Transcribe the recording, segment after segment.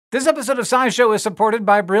This episode of SciShow is supported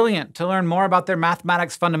by Brilliant. To learn more about their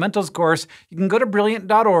Mathematics Fundamentals course, you can go to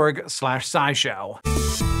brilliant.org/scishow.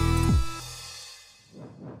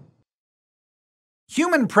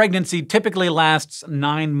 Human pregnancy typically lasts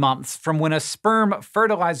 9 months, from when a sperm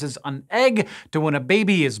fertilizes an egg to when a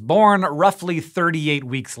baby is born, roughly 38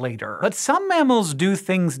 weeks later. But some mammals do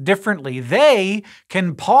things differently. They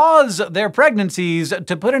can pause their pregnancies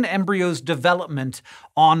to put an embryo's development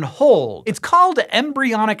on hold. It's called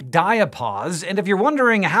embryonic diapause, and if you're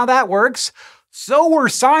wondering how that works, so were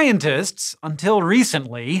scientists until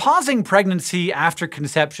recently. Pausing pregnancy after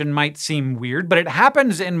conception might seem weird, but it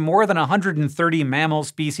happens in more than 130 mammal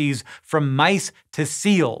species, from mice to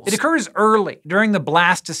seals. It occurs early, during the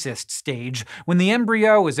blastocyst stage, when the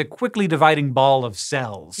embryo is a quickly dividing ball of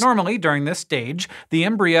cells. Normally, during this stage, the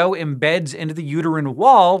embryo embeds into the uterine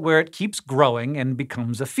wall, where it keeps growing and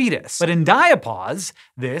becomes a fetus. But in diapause,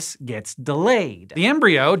 this gets delayed. The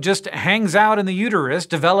embryo just hangs out in the uterus,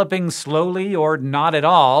 developing slowly or not at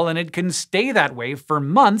all, and it can stay that way for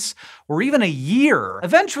months or even a year.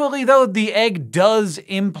 Eventually, though, the egg does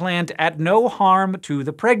implant at no harm to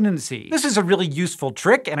the pregnancy. This is a really useful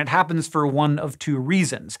trick, and it happens for one of two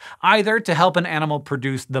reasons: either to help an animal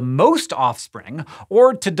produce the most offspring,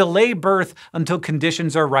 or to delay birth until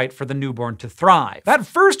conditions are right for the newborn to thrive. That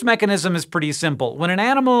first mechanism is pretty simple. When an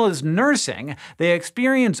animal is nursing, they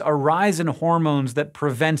experience a rise in hormones that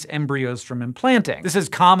prevents embryos from implanting. This is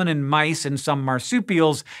common in mice and some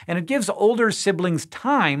marsupials, and it gives older siblings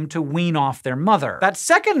time to wean off their mother. That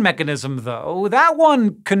second mechanism, though, that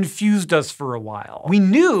one confused us for a while. We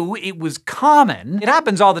knew it was common. It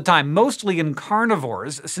happens all the time, mostly in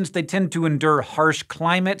carnivores, since they tend to endure harsh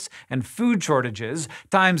climates and food shortages,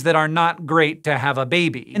 times that are not great to have a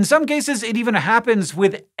baby. In some cases, it even happens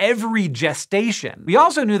with every gestation. We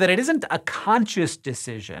also knew that it isn't a conscious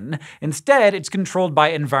decision. Instead, it's controlled by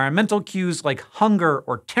environmental cues like hunger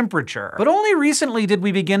or temperature. But only recently did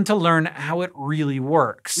we begin to learn how it really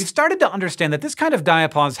works. We've started to understand that this kind of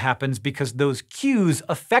diapause happens because those cues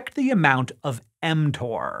affect the amount of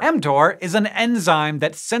mTOR. mTOR is an enzyme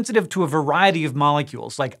that's sensitive to a variety of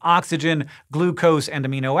molecules like oxygen, glucose, and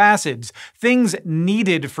amino acids, things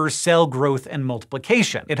needed for cell growth and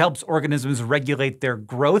multiplication. It helps organisms regulate their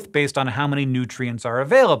growth based on how many nutrients are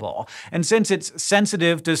available. And since it's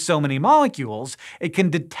sensitive to so many molecules, it can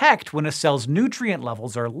detect when a cell's nutrient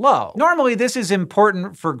levels are low. Normally, this is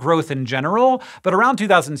important for growth in general, but around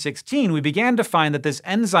 2016, we began to find that this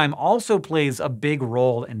enzyme also plays a big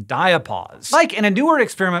role in diapause. Like in a newer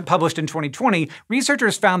experiment published in 2020,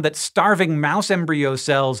 researchers found that starving mouse embryo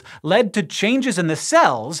cells led to changes in the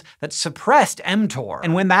cells that suppressed mTOR.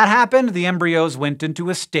 And when that happened, the embryos went into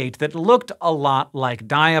a state that looked a lot like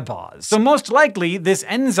diapause. So most likely, this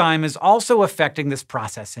enzyme is also affecting this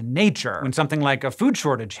process in nature. When something like a food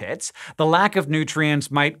shortage hits, the lack of nutrients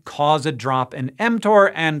might cause a drop in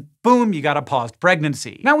mTOR, and boom, you got a paused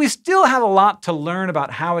pregnancy. Now, we still have a lot to learn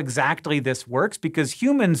about how exactly this works, because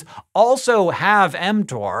humans also have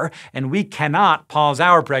mTOR, and we cannot pause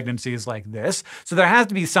our pregnancies like this, so there has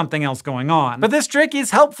to be something else going on. But this trick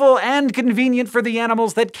is helpful and convenient for the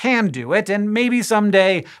animals that can do it, and maybe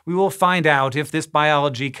someday we will find out if this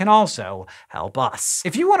biology can also help us.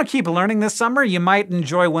 If you want to keep learning this summer, you might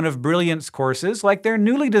enjoy one of Brilliant's courses, like their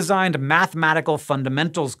newly designed Mathematical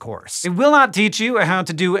Fundamentals course. It will not teach you how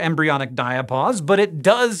to do embryonic diapause, but it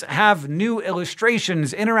does have new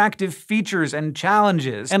illustrations, interactive features, and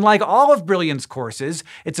challenges. And like all of Brilliant's courses,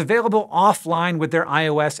 it's available offline with their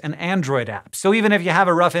iOS and Android apps. So even if you have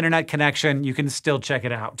a rough internet connection, you can still check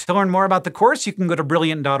it out. To learn more about the course, you can go to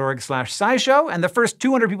brilliant.org/scishow, and the first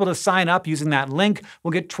 200 people to sign up using that link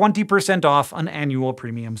will get 20% off an annual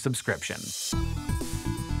premium subscription.